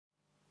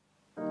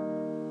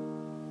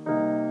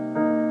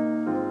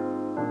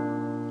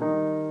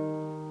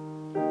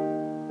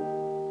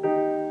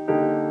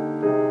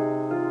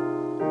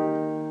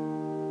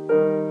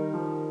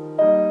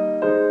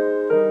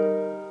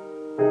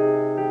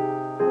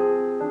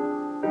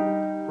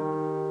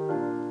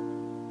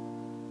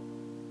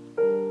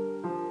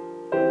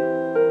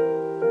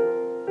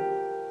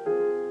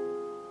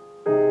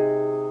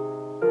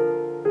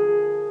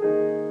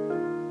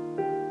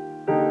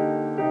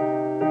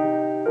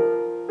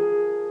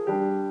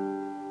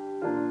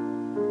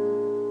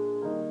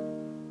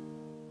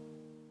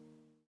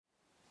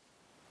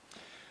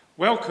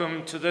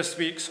Welcome to this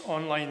week's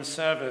online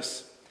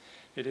service.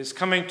 It is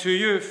coming to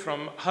you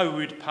from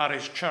Howwood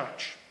Parish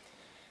Church.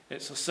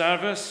 It's a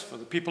service for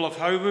the people of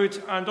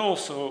Howwood and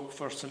also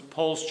for St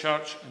Paul's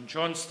Church in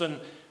Johnston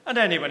and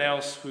anyone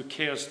else who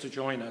cares to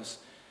join us.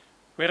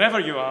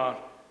 Wherever you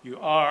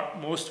are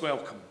most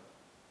welcome.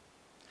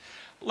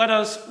 Let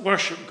us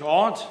worship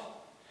God.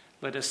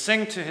 Let us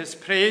sing to his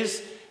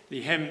praise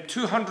the hymn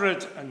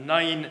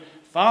 209,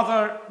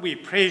 Father, we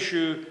praise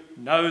you,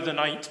 now the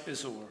night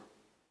is o'er.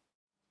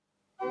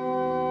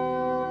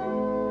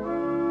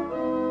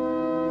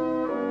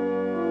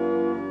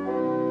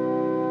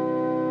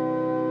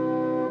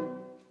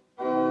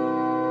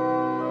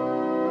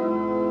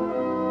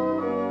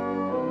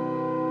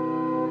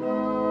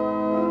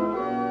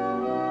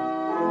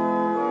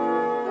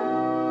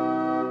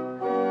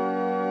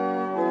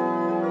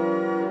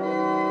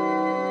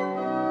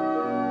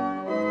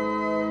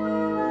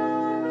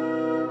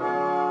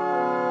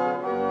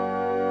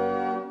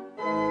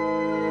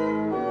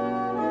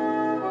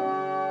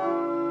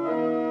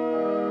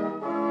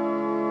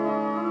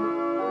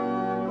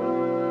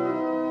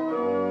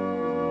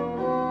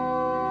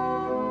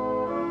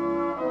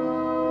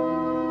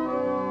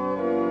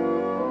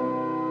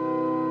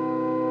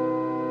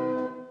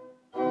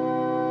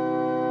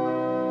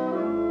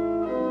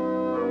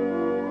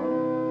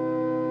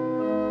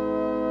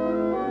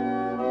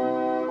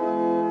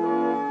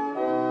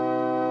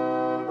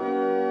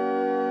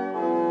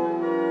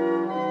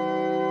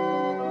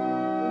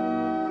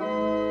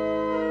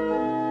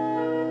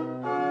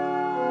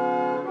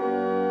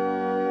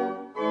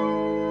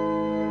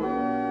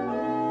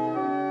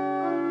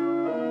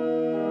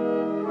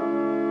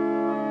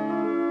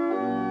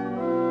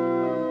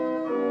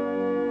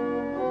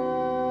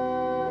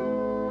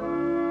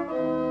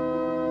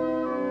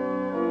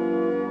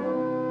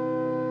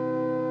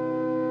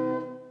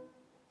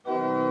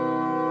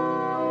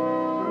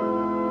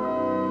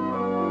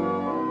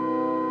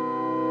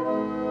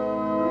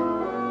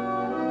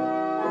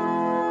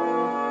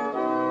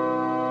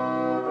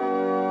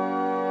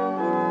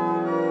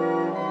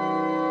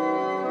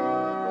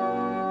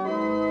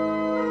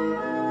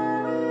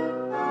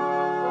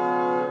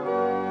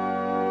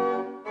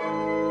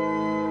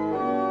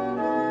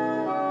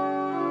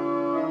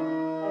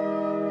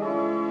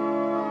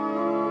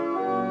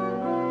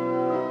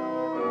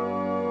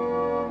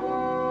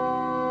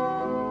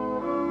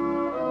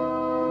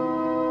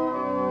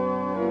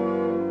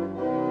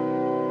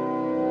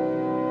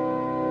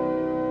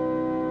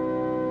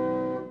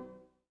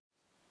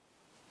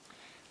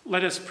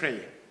 Let us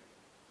pray.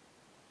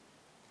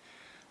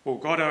 O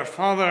God our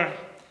Father,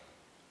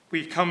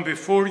 we come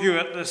before you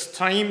at this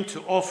time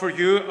to offer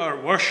you our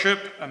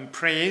worship and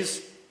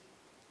praise.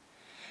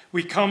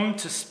 We come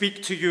to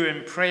speak to you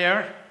in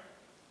prayer.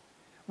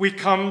 We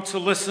come to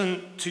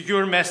listen to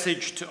your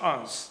message to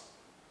us.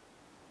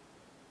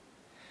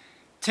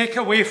 Take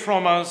away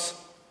from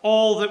us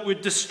all that would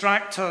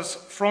distract us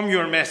from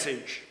your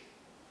message.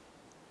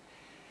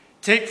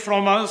 Take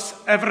from us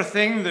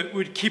everything that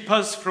would keep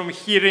us from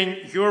hearing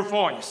your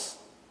voice.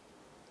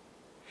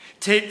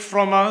 Take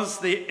from us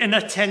the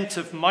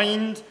inattentive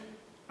mind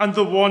and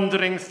the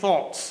wandering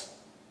thoughts,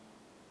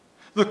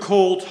 the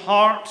cold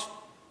heart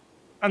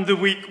and the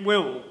weak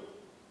will,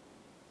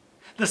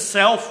 the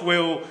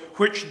self-will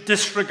which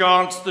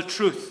disregards the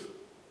truth,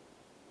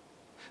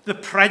 the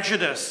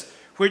prejudice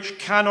which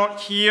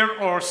cannot hear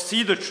or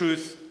see the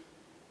truth,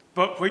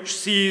 but which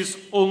sees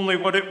only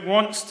what it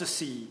wants to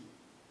see,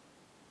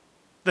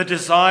 the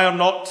desire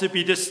not to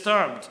be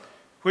disturbed,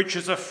 which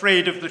is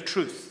afraid of the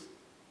truth.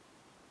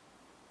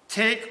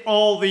 Take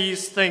all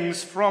these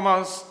things from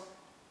us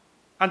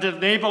and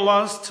enable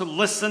us to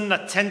listen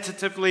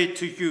attentively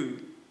to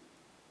you.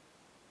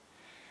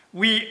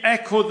 We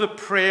echo the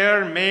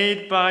prayer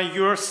made by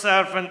your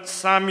servant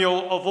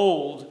Samuel of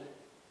old.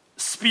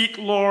 Speak,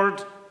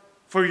 Lord,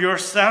 for your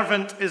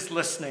servant is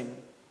listening.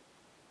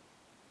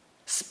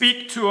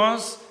 Speak to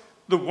us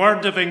the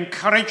word of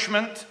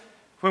encouragement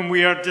when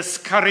we are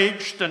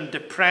discouraged and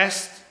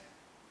depressed,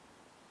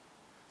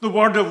 the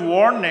word of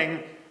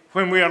warning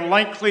when we are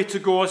likely to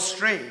go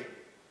astray,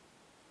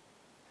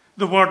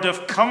 the word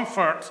of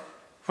comfort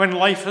when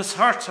life has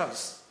hurt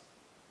us,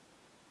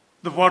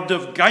 the word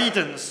of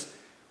guidance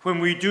when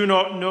we do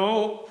not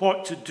know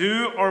what to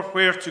do or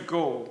where to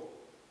go,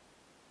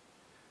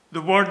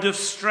 the word of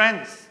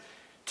strength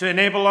to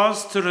enable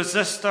us to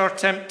resist our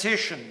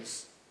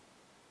temptations,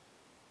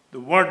 the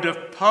word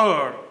of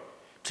power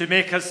to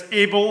make us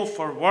able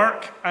for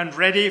work and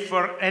ready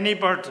for any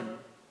burden.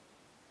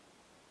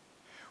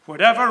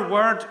 Whatever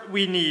word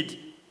we need,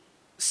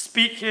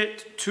 speak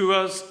it to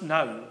us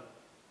now.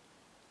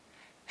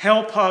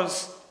 Help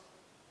us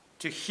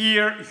to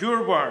hear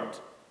your word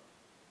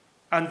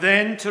and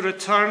then to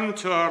return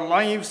to our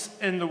lives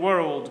in the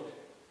world,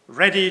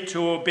 ready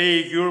to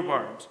obey your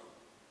word.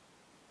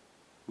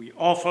 We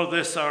offer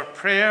this our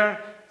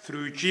prayer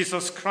through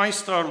Jesus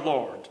Christ our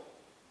Lord.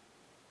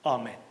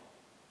 Amen.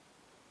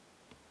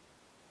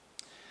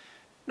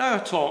 Now a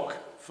talk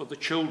for the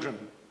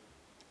children.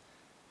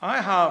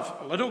 I have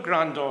a little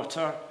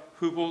granddaughter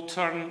who will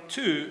turn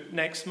 2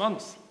 next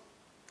month.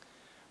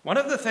 One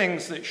of the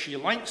things that she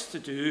likes to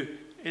do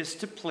is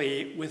to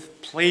play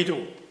with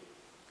Play-Doh.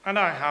 And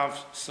I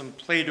have some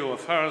Play-Doh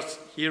of hers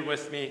here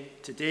with me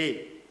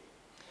today.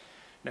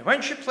 Now,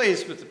 when she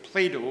plays with the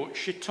Play-Doh,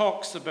 she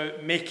talks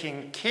about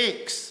making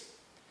cakes.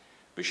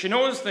 But she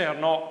knows they are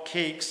not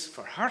cakes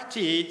for her to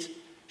eat.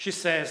 She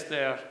says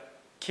they're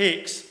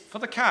cakes for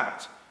the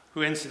cat,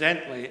 who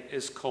incidentally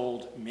is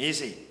called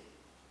Maisie.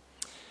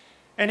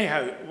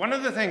 Anyhow, one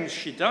of the things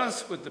she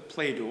does with the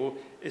Play-Doh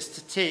is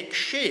to take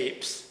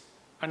shapes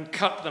and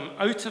cut them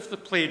out of the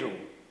Play-Doh.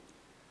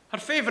 Her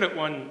favourite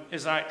one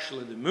is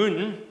actually the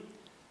moon,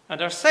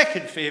 and her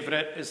second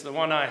favourite is the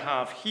one I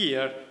have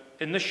here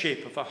in the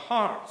shape of a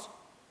heart.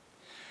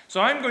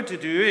 So I'm going to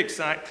do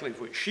exactly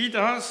what she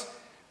does,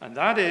 and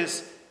that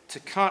is to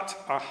cut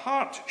a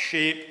heart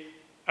shape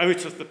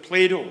out of the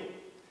Play-Doh.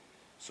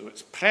 So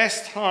it's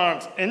pressed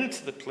hard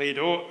into the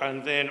Play-Doh,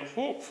 and then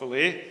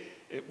hopefully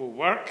it will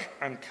work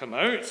and come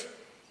out.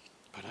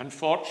 But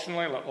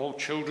unfortunately, like all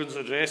children's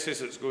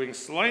addresses, it's going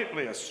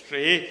slightly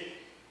astray,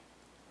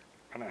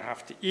 and I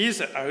have to ease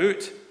it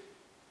out.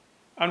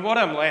 And what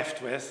I'm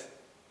left with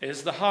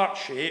is the heart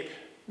shape,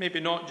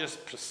 maybe not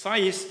just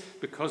precise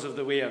because of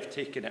the way I've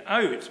taken it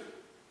out.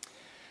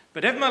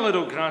 But if my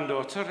little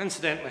granddaughter,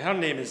 incidentally, her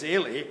name is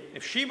Ailey,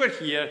 if she were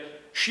here,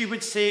 she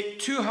would say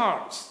 2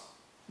 hearts,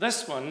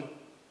 this one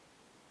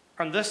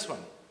and this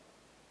one.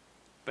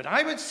 But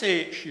I would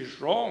say she's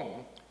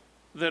wrong.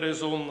 There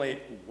is only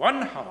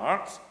 1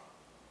 heart,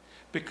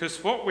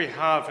 because what we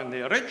have in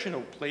the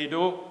original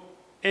Play-Doh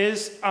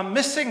is a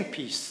missing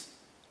piece,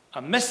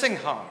 a missing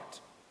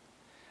heart.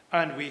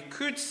 And we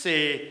could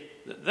say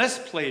that this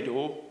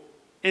Play-Doh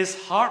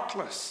is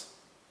heartless.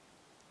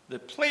 The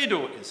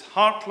Play-Doh is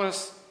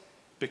heartless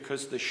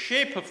because the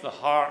shape of the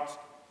heart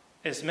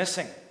is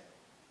missing.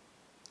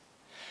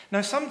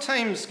 Now,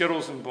 sometimes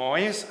girls and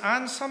boys,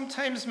 and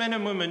sometimes men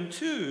and women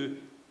too,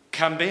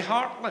 can be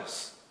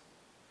heartless.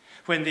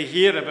 When they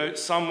hear about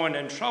someone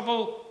in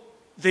trouble,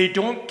 they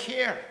don't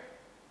care.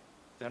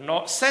 They're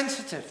not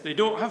sensitive. They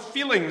don't have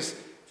feelings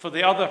for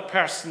the other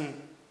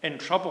person in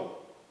trouble.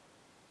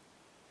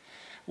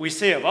 We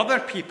say of other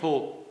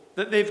people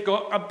that they've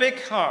got a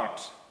big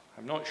heart.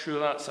 I'm not sure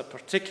that's a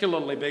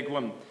particularly big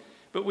one.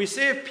 But we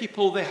say of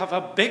people they have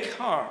a big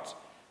heart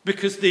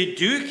because they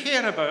do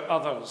care about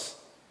others.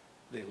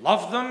 They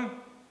love them.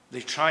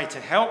 They try to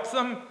help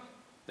them.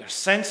 They're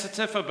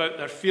sensitive about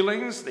their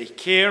feelings. They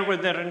care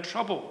when they're in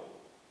trouble.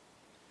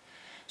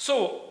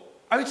 So,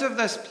 out of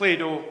this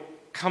Play-Doh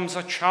comes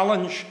a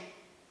challenge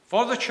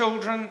for the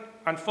children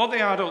and for the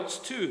adults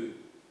too.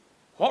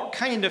 What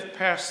kind of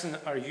person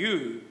are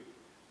you?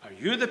 Are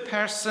you the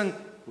person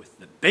with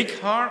the big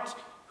heart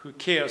who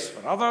cares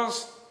for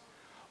others?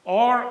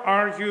 Or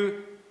are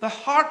you the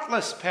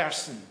heartless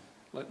person,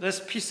 like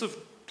this piece of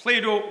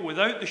Play-Doh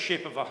without the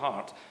shape of a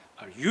heart?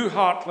 Are you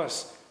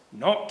heartless,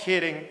 not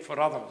caring for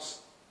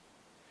others?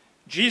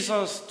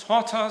 Jesus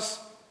taught us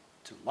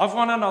to love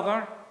one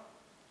another,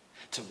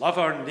 to love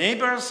our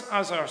neighbours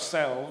as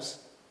ourselves,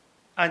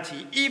 and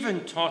he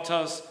even taught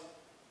us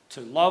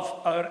to love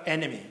our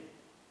enemy.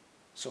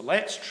 So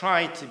let's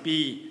try to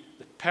be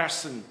the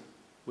person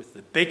with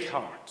the big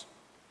heart.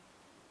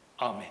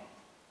 Amen.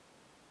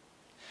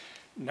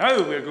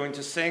 Now we're going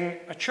to sing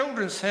a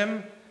children's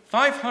hymn,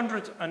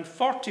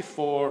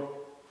 544,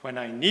 When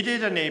I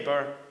Needed a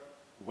Neighbour,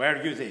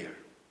 Were You There?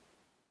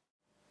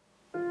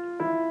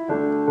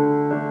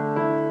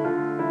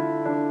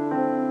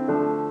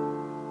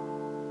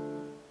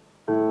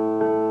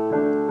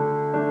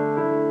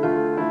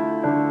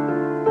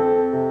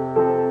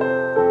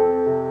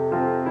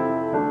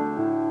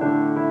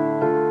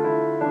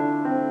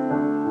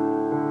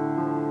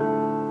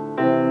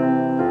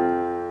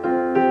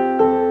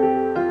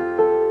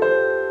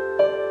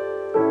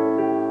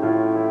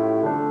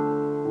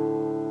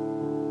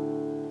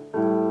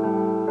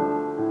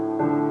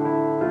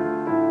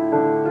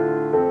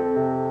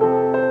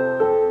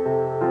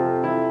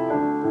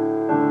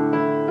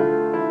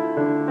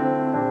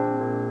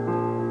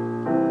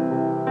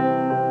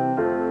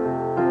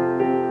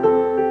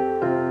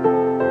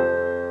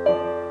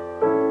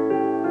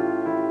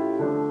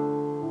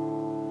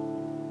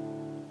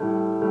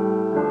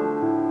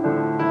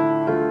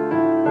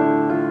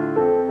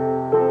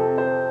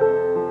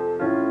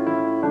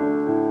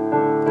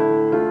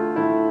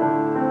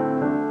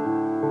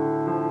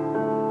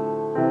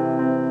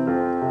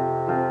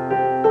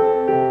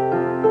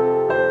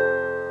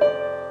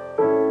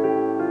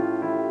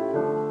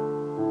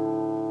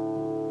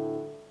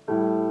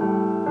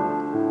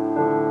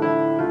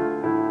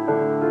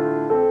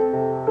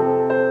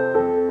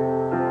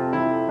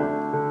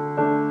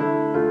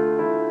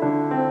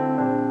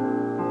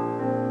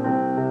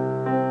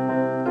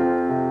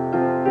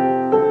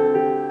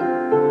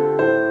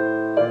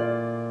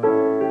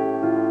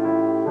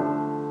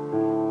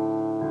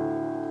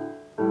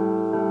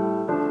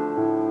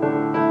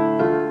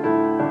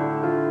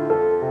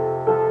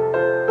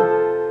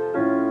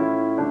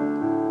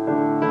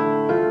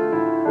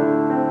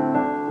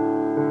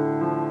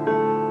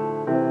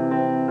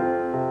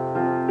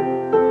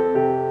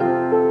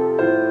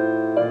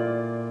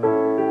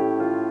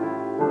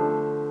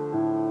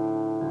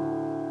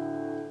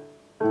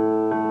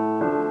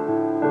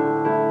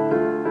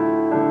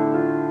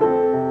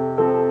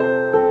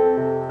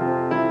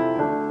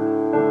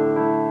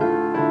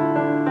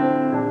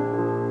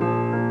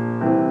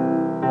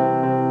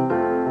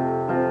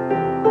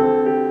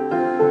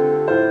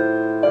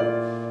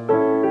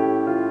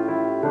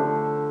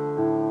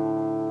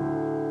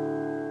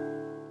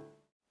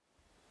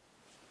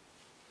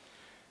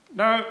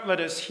 let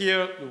us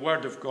hear the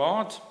word of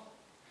God.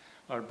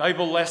 Our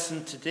Bible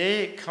lesson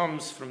today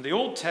comes from the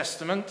Old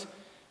Testament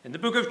in the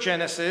book of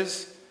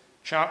Genesis,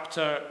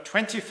 chapter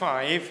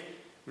 25,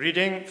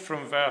 reading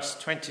from verse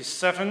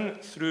 27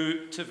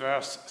 through to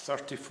verse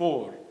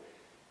 34.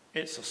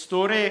 It's a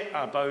story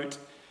about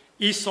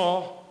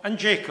Esau and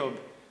Jacob,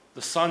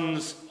 the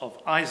sons of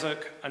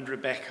Isaac and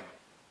Rebekah.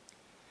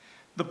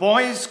 The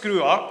boys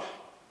grew up,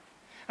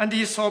 and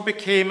Esau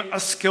became a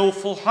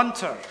skillful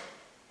hunter,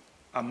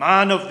 a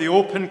man of the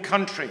open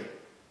country,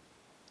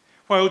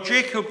 while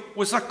Jacob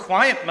was a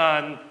quiet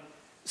man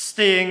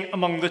staying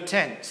among the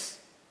tents.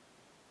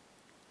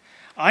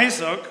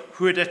 Isaac,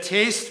 who had a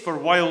taste for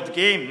wild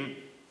game,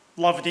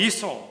 loved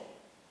Esau,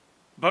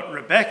 but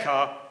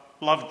Rebekah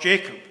loved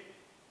Jacob.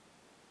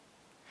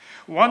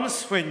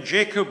 Once, when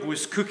Jacob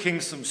was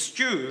cooking some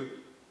stew,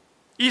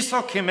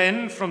 Esau came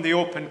in from the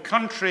open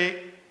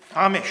country,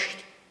 famished.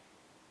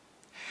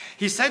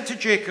 He said to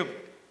Jacob,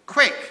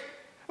 "Quick,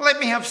 let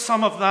me have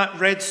some of that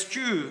red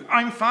stew.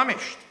 I'm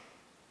famished."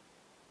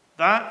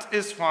 That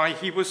is why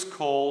he was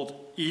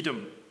called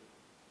Edom.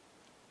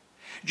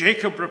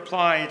 Jacob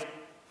replied,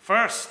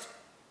 "First,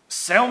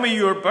 sell me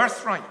your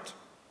birthright."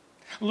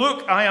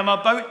 "Look, I am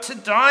about to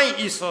die,"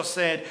 Esau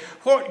said.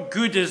 "What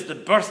good is the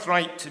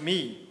birthright to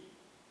me?"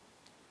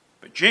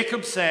 But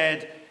Jacob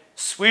said,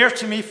 "Swear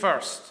to me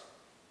first."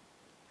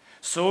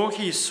 So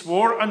he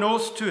swore an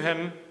oath to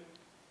him,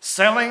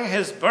 selling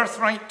his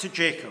birthright to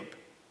Jacob.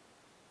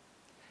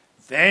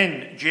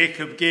 Then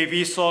Jacob gave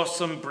Esau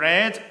some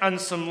bread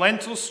and some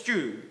lentil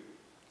stew.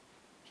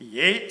 He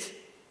ate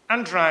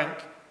and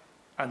drank,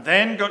 and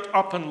then got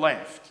up and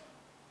left.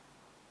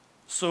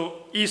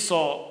 So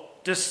Esau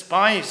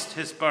despised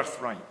his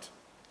birthright.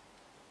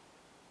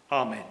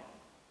 Amen.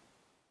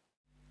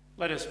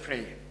 Let us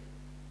pray.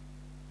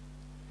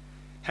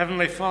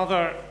 Heavenly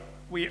Father,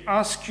 we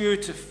ask you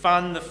to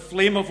fan the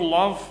flame of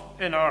love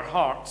in our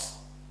hearts,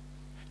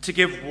 to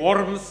give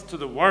warmth to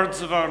the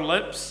words of our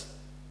lips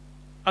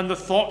and the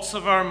thoughts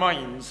of our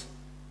minds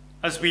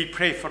as we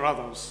pray for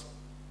others.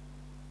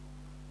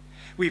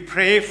 We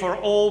pray for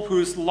all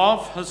whose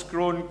love has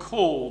grown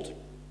cold,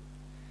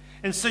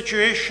 in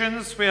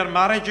situations where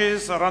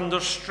marriages are under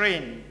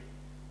strain,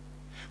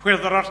 where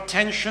there are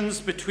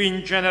tensions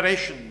between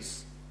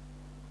generations.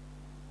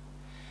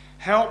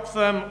 Help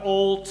them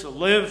all to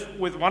live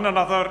with one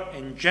another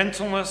in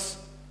gentleness,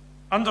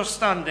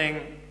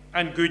 understanding,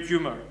 and good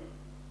humour.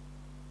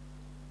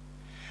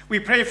 We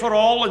pray for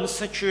all in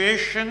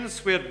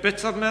situations where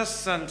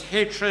bitterness and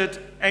hatred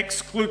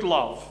exclude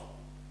love,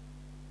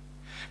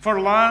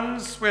 for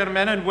lands where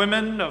men and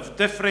women of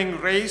differing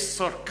race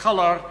or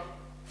colour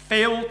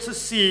fail to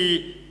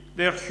see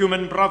their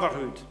human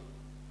brotherhood,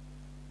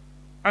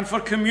 and for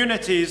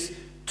communities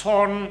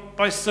torn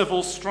by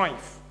civil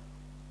strife.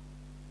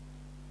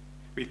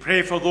 We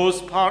pray for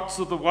those parts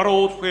of the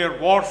world where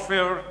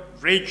warfare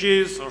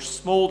rages or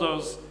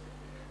smoulders,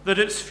 that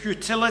its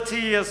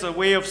futility as a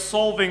way of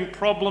solving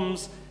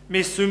problems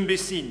may soon be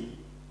seen.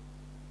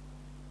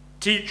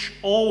 Teach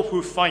all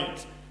who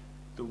fight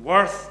the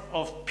worth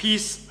of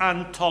peace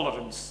and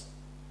tolerance.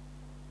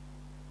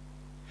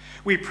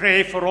 We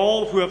pray for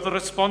all who have the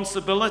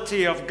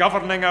responsibility of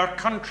governing our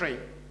country,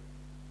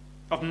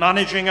 of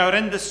managing our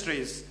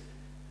industries,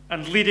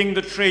 and leading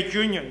the trade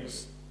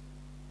unions,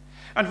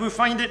 and who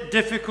find it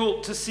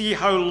difficult to see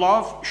how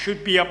love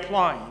should be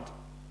applied.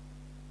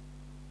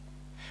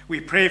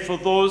 We pray for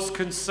those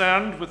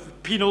concerned with the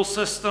penal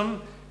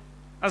system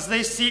as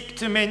they seek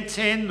to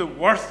maintain the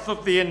worth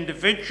of the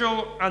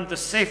individual and the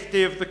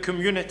safety of the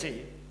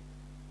community.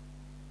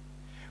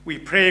 We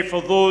pray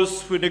for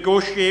those who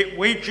negotiate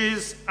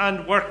wages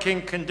and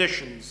working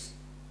conditions.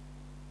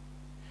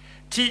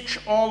 Teach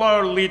all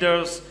our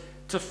leaders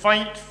to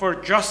fight for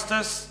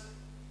justice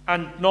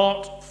and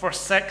not for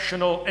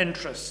sectional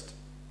interest.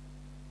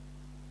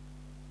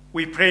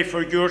 We pray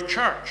for your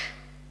church,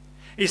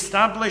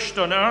 established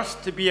on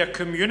earth to be a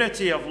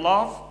community of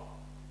love,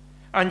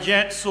 and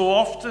yet so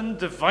often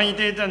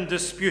divided and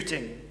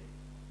disputing.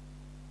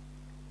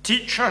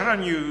 Teach her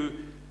anew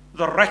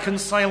the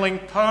reconciling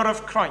power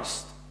of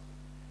Christ,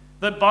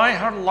 that by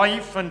her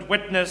life and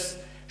witness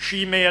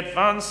she may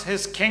advance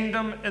his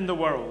kingdom in the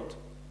world.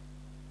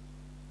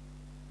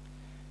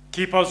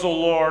 Keep us, O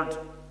Lord,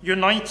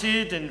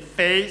 united in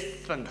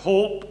faith and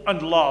hope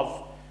and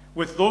love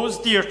with those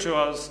dear to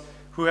us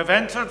who have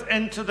entered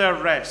into their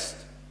rest,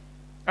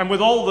 and with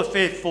all the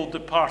faithful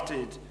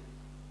departed,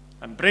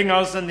 and bring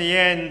us in the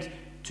end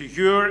to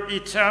your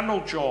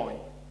eternal joy.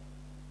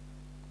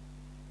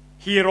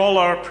 Hear all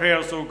our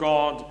prayers, O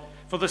God,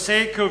 for the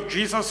sake of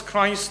Jesus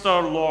Christ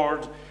our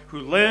Lord, who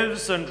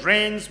lives and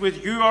reigns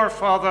with you, our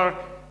Father,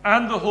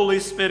 and the Holy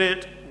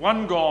Spirit,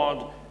 one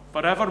God,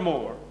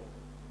 forevermore.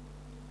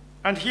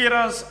 And hear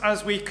us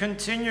as we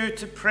continue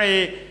to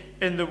pray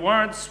in the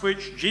words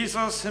which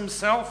Jesus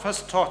himself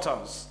has taught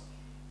us.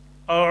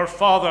 Our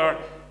Father,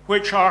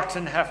 which art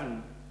in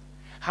heaven,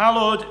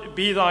 hallowed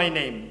be thy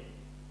name.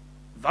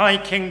 Thy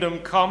kingdom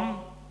come,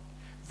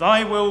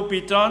 thy will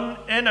be done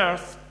in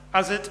earth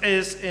as it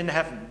is in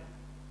heaven.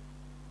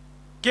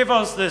 Give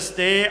us this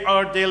day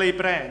our daily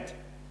bread,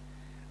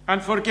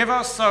 and forgive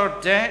us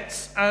our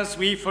debts as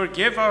we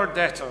forgive our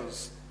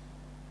debtors.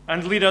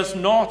 And lead us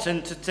not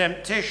into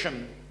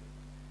temptation,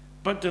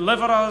 but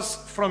deliver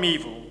us from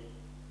evil.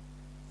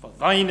 For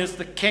thine is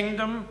the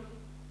kingdom,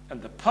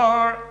 and the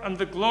power, and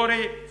the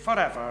glory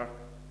forever.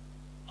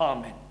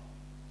 Amen.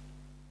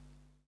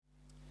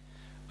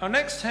 Our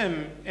next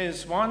hymn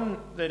is one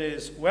that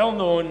is well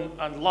known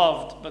and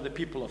loved by the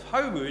people of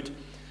Howwood,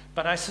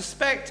 but I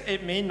suspect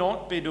it may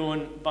not be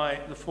known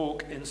by the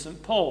folk in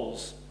St.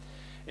 Paul's.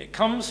 It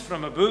comes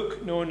from a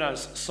book known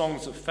as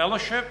Songs of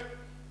Fellowship.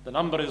 The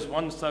number is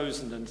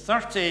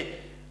 1030,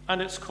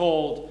 and it's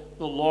called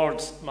The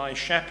Lord's My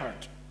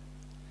Shepherd.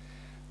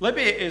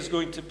 Libby is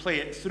going to play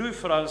it through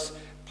for us,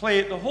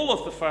 play the whole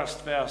of the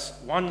first verse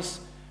once,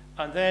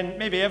 and then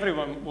maybe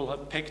everyone will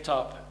have picked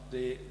up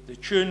the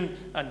tune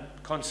and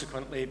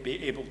consequently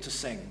be able to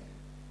sing.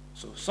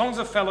 So, Songs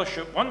of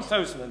Fellowship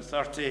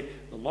 1030,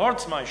 The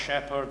Lord's my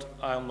shepherd,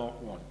 I'll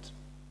not want.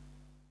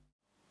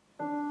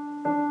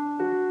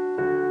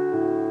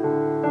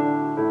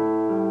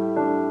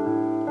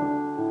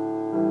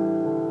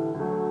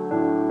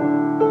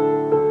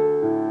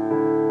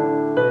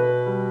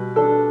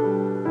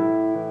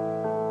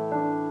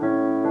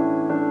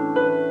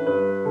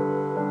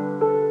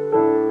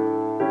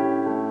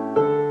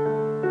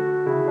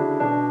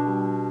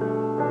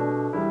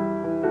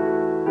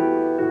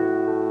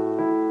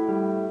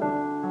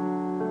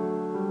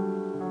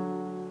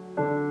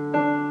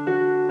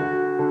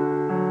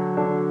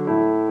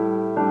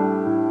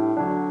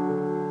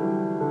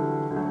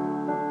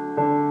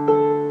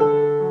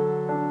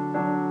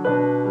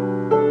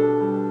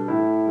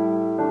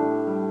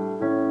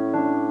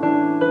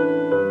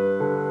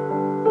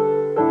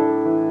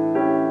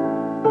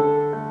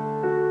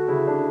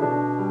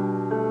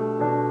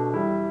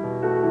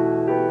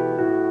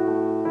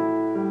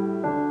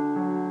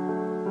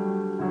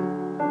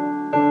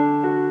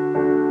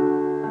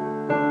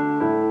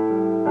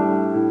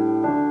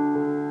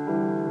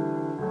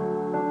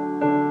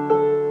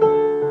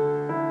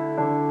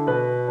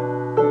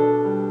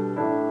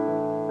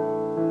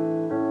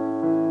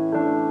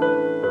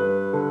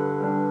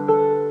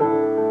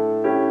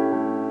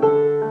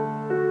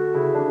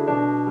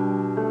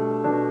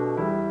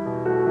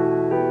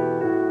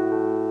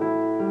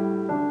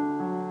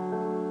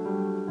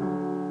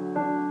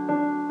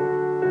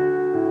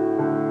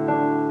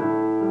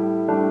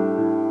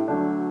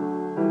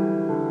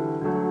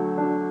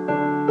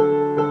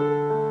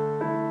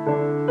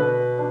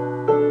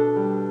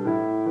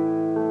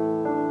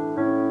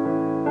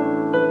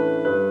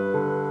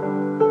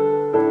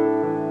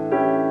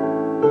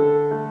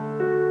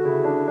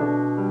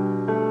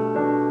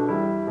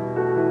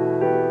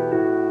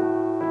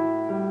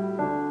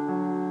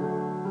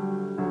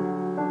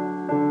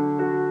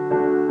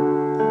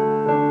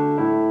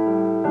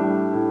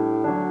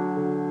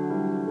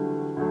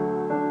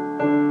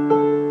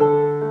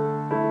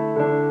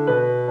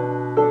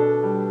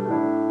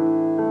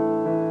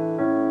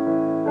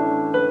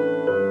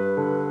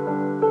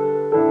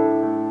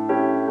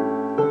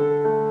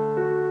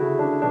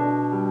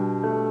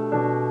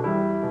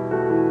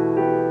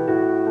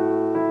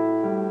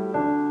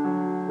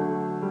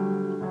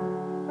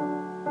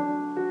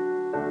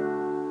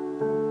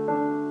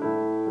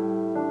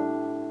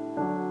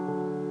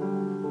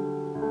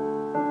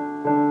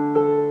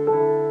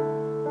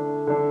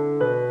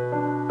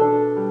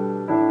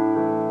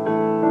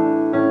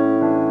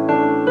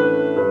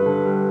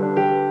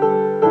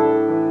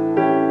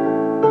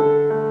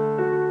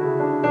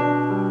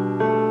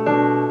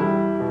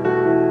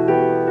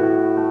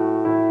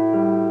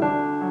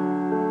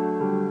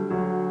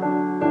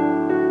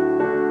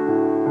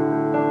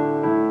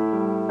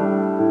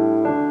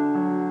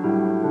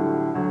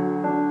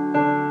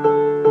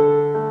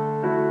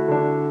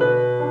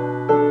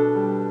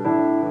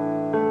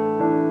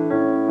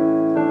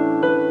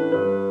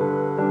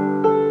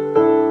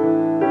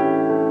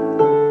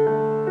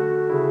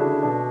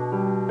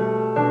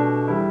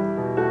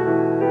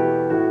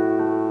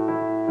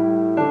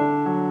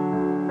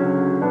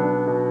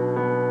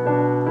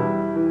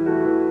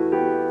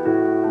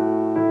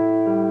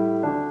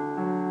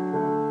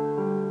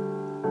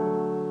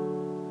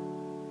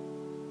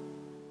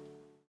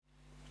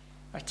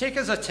 Take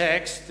as a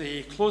text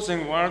the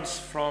closing words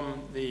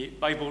from the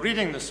Bible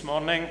reading this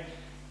morning,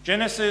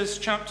 Genesis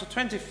chapter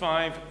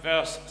 25,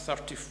 verse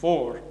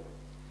 34.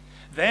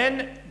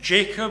 Then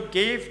Jacob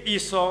gave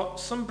Esau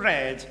some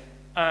bread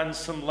and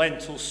some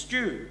lentil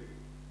stew.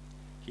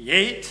 He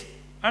ate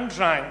and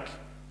drank,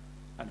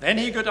 and then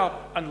he got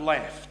up and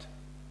left.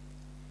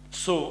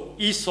 So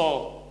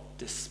Esau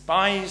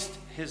despised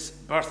his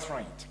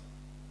birthright.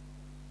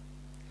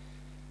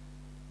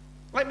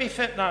 Let me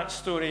fit that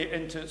story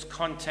into its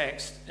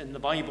context in the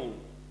Bible.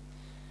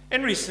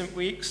 In recent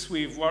weeks,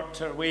 we've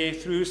worked our way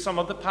through some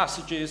of the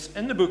passages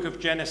in the book of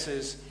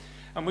Genesis,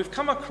 and we've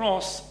come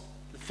across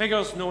the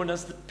figures known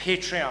as the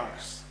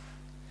patriarchs.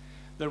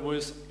 There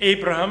was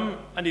Abraham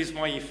and his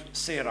wife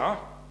Sarah.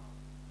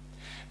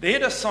 They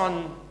had a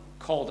son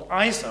called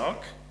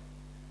Isaac,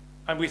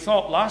 And we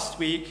thought last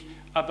week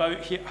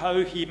about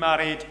how he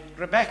married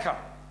Rebekah.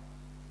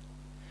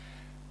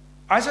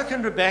 Isaac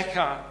and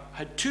Rebekah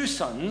had two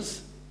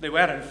sons. They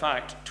were, in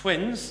fact,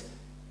 twins,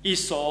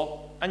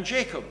 Esau and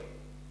Jacob.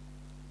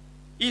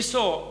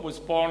 Esau was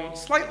born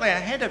slightly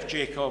ahead of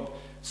Jacob,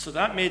 so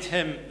that made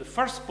him the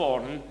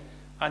firstborn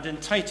and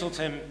entitled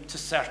him to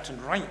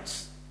certain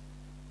rights,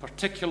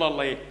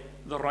 particularly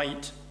the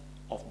right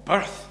of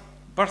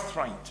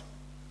birthright.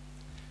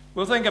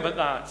 We'll think about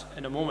that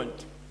in a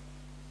moment.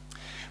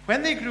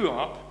 When they grew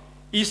up,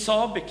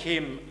 Esau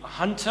became a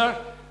hunter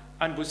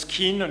and was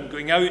keen on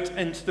going out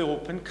into the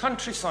open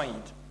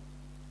countryside.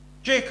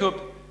 Jacob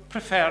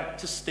preferred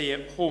to stay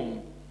at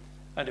home,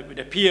 and it would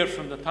appear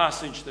from the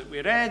passage that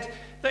we read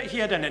that he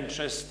had an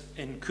interest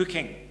in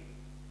cooking.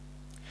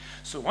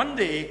 So one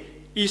day,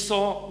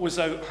 Esau was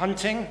out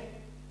hunting.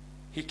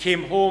 He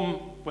came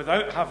home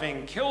without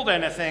having killed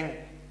anything.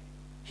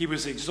 He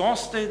was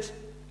exhausted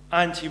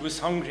and he was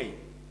hungry.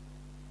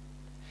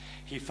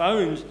 He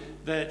found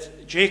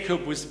that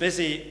Jacob was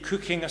busy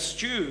cooking a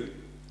stew.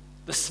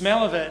 The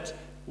smell of it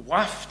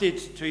wafted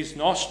to his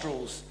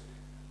nostrils,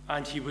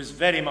 and he was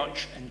very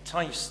much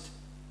enticed.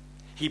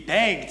 He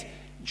begged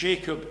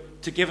Jacob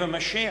to give him a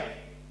share.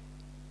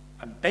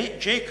 And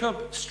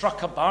Jacob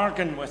struck a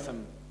bargain with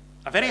him,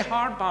 a very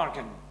hard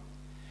bargain.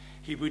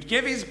 He would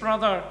give his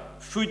brother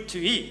food to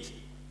eat,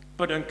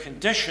 but on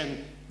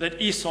condition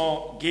that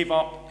Esau gave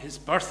up his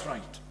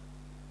birthright.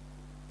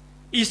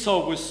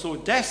 Esau was so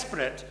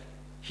desperate,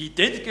 he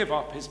did give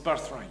up his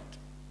birthright.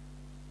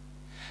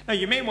 Now,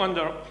 you may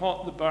wonder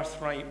what the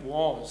birthright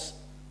was.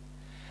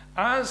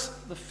 As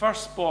the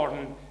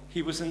firstborn,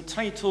 he was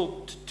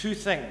entitled to two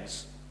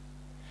things.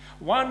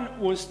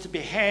 One was to be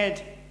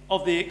head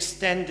of the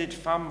extended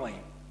family.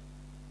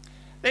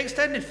 The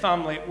extended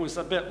family was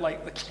a bit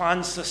like the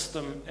clan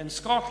system in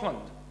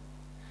Scotland.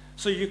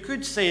 So you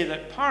could say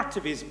that part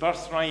of his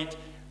birthright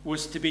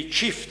was to be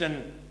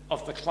chieftain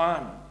of the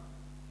clan.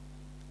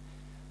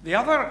 The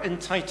other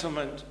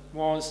entitlement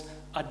was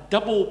a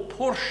double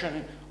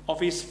portion of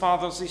his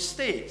father's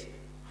estate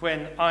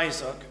when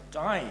Isaac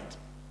died.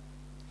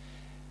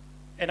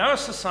 In our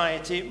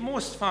society,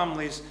 most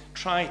families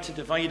try to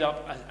divide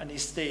up an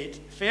estate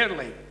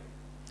fairly.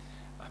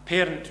 A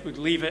parent would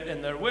leave it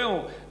in their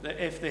will that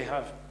if they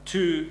have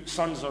two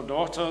sons or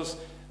daughters,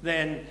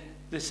 then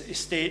this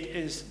estate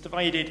is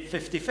divided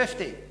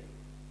 50-50.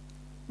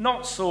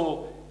 Not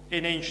so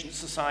in ancient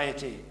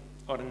society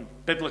or in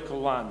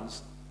biblical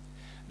lands.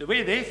 The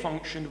way they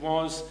functioned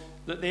was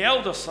that the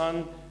elder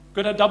son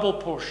got a double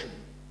portion.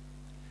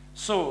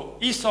 So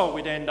Esau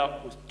would end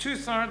up with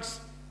 2/3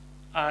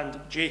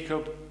 and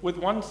Jacob with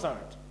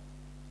 1/3.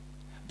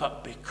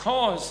 But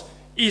because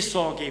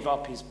Esau gave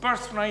up his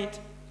birthright,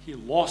 he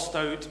lost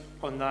out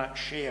on that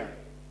share.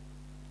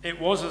 It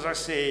was, as I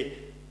say,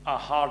 a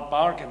hard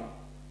bargain.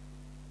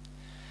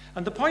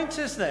 And the point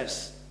is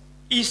this: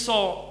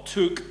 Esau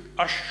took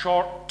a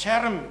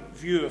short-term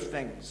view of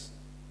things.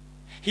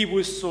 He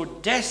was so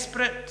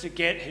desperate to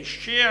get his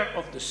share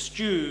of the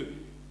stew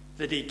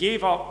that he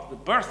gave up the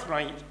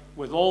birthright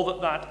with all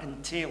that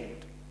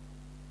entailed.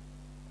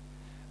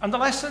 And the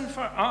lesson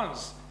for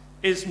us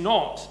is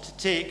not to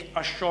take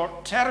a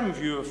short-term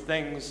view of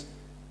things,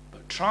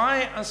 but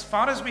try as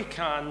far as we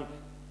can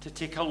to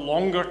take a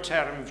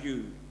longer-term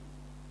view.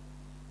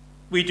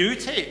 We do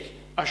take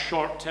a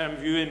short-term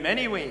view in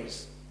many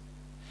ways.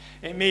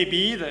 It may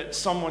be that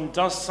someone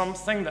does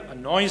something that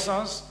annoys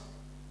us,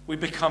 we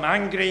become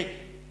angry,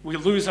 we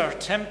lose our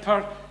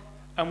temper,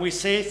 and we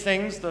say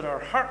things that are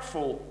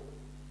hurtful.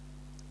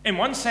 In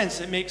one sense,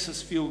 it makes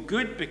us feel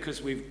good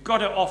because we've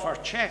got it off our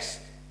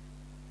chest.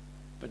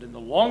 But in the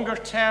longer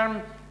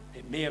term,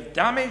 it may have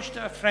damaged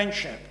a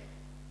friendship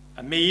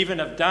and may even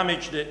have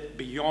damaged it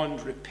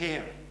beyond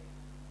repair.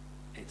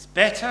 It's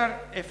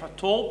better, if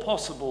at all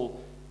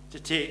possible, to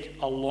take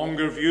a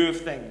longer view of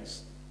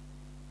things.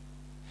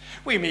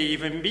 We may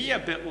even be a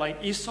bit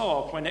like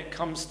Esau when it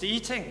comes to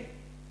eating.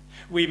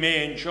 We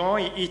may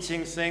enjoy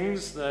eating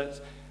things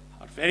that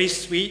are very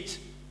sweet,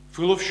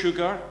 full of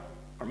sugar,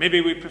 or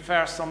maybe we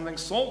prefer something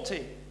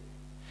salty.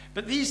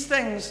 But these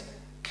things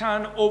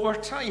can, over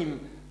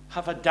time,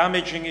 have a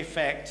damaging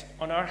effect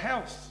on our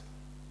health.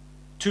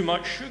 Too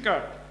much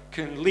sugar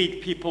can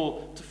lead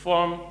people to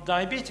form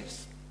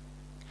diabetes.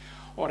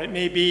 Or it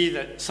may be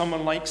that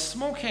someone likes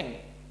smoking,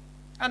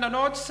 and an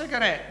odd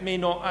cigarette may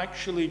not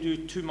actually do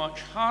too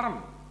much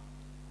harm.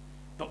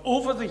 But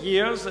over the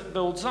years it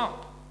builds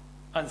up,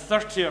 and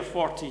 30 or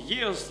 40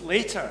 years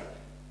later,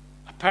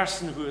 a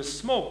person who has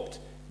smoked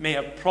may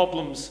have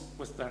problems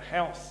with their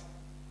health.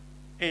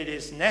 It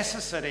is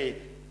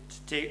necessary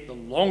to take the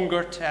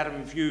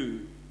longer-term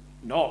view,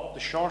 not the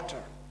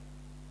shorter.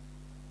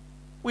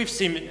 We've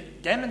seen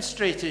it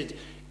demonstrated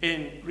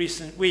in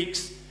recent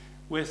weeks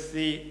with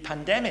the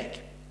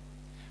pandemic.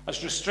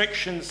 As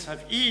restrictions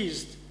have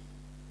eased,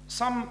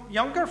 some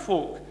younger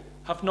folk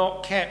have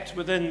not kept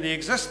within the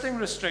existing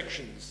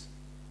restrictions.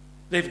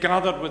 They've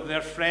gathered with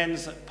their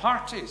friends at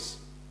parties.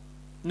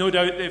 No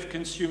doubt they've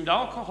consumed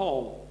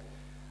alcohol.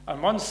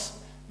 And once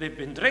they've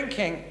been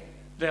drinking,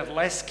 They're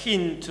less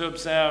keen to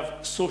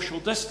observe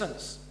social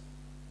distance.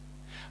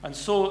 And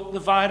so the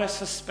virus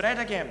has spread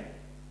again.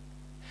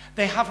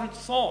 They haven't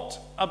thought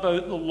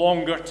about the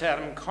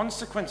longer-term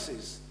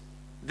consequences.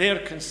 Their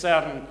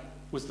concern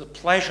was the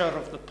pleasure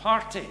of the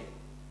party.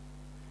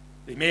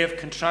 They may have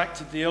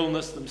contracted the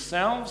illness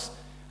themselves,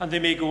 and they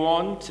may go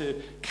on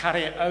to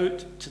carry it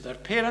out to their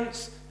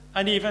parents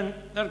and even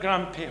their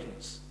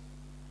grandparents.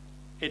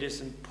 It is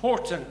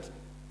important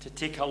to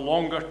take a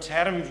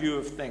longer-term view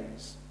of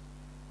things.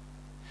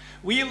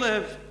 We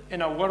live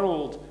in a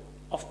world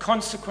of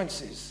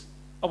consequences,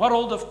 a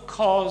world of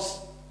cause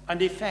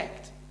and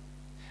effect.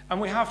 And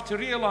we have to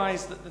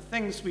realize that the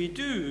things we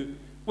do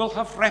will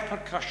have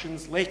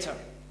repercussions later.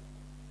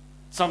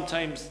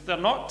 Sometimes they're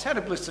not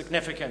terribly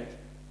significant,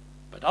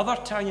 but other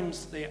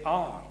times they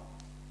are.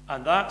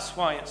 And that's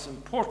why it's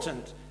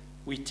important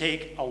we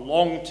take a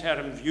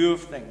long-term view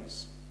of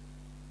things.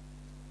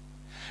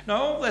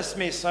 Now, all this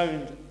may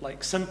sound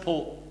like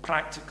simple,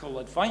 practical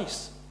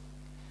advice,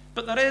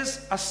 but there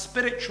is a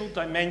spiritual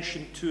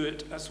dimension to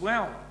it as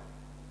well.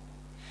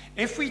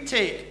 If we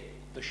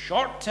take the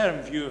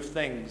short-term view of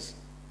things,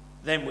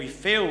 then we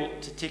fail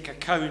to take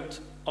account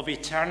of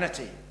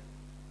eternity.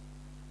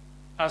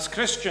 As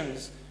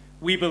Christians,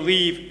 we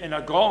believe in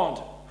a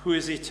God who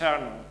is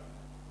eternal,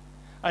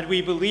 and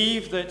we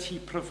believe that he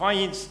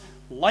provides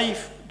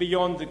life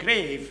beyond the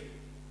grave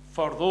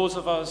for those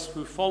of us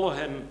who follow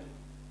him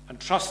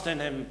and trust in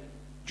him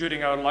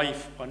during our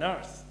life on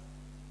earth.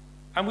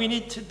 And we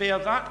need to bear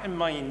that in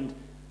mind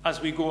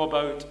as we go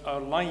about our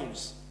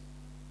lives.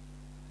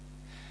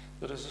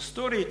 There is a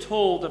story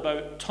told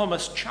about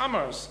Thomas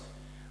Chalmers,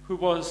 who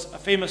was a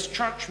famous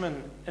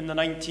churchman in the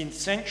 19th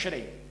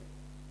century.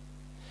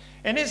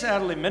 In his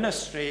early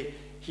ministry,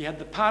 he had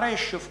the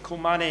parish of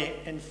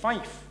Kilmany in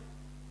Fife.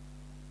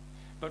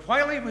 But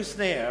while he was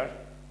there,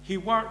 he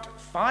worked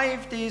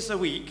 5 days a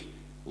week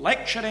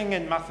lecturing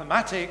in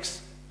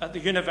mathematics at the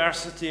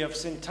University of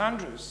St.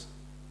 Andrews.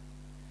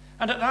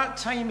 And at that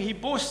time, he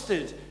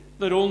boasted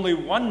that only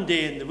 1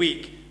 day in the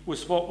week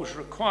was what was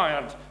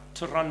required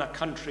to run a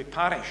country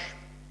parish.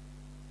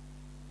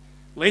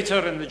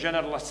 Later in the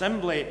General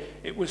Assembly,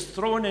 it was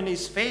thrown in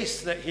his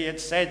face that he had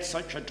said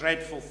such a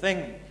dreadful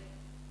thing,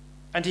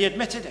 and he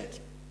admitted it.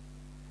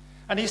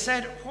 And he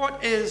said,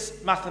 "What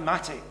is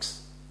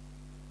mathematics?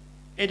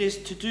 It is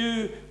to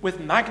do with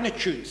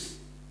magnitudes.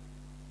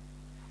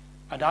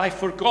 And I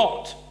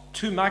forgot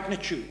 2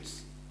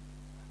 magnitudes.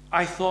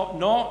 I thought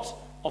not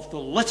of the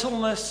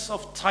littleness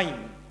of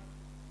time,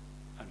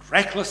 and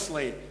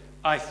recklessly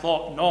I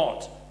thought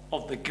not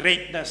of the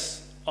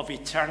greatness of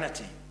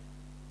eternity."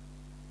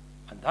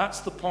 And that's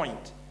the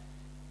point.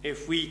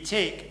 If we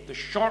take the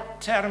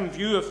short-term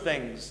view of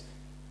things,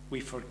 we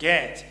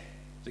forget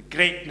the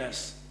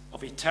greatness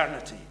of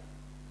eternity.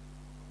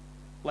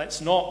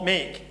 Let's not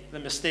make the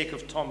mistake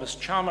of Thomas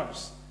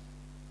Chalmers.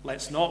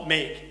 Let's not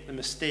make the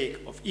mistake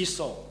of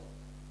Esau.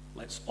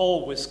 Let's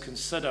always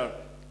consider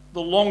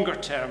the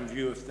longer-term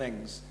view of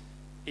things,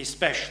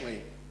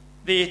 especially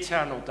the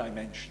eternal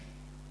dimension.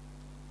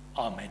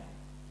 Amen.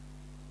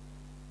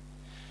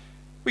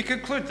 We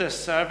conclude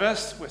this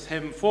service with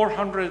hymn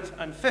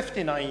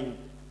 459,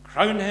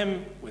 "Crown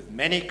Him with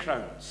Many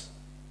Crowns."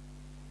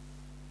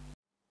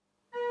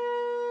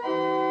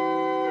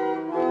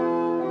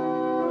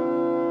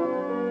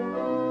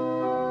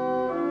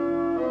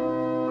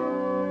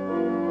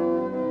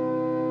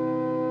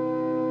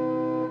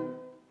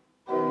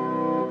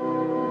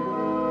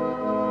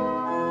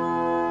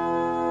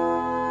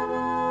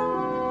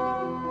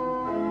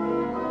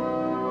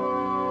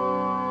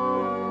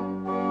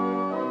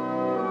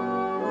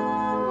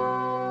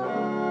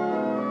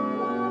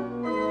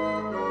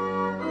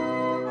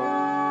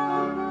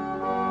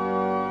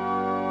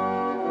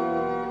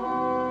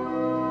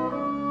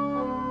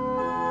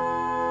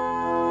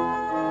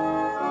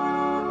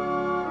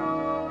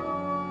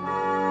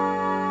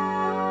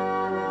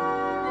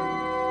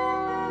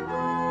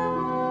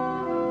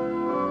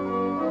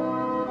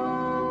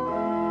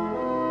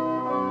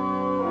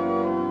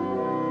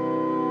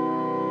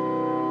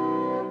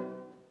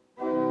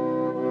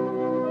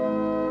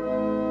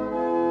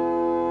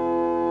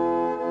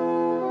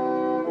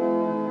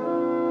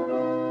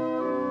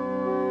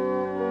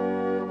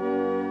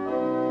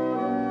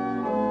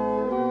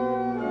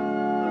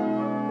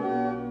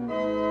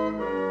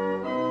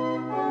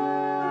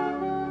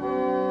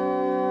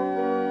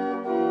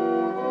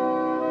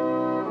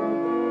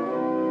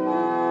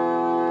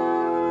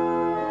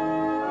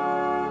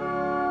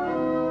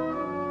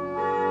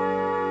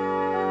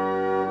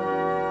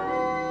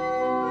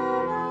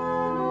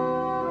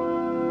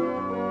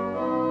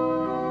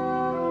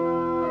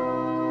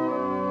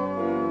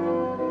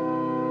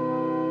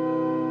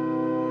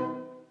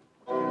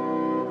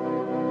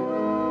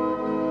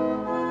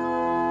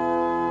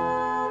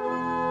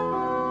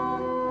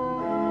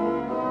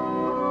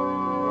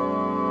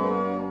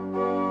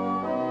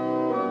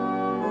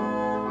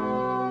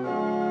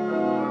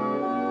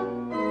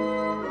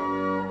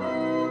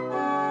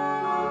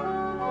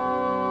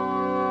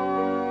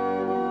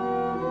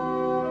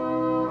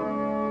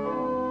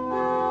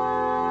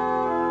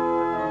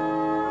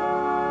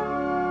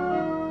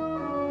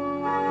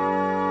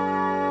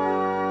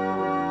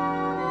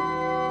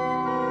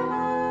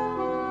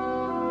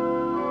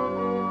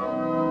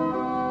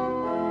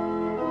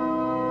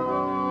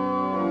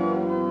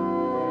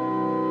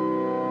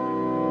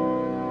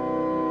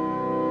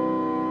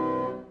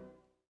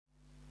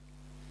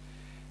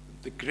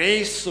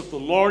 grace of the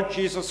Lord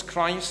Jesus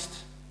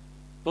Christ,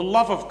 the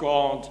love of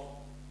God,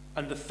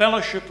 and the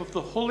fellowship of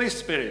the Holy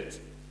Spirit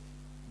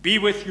be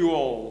with you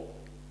all,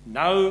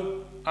 now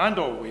and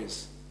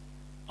always.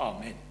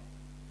 Amen.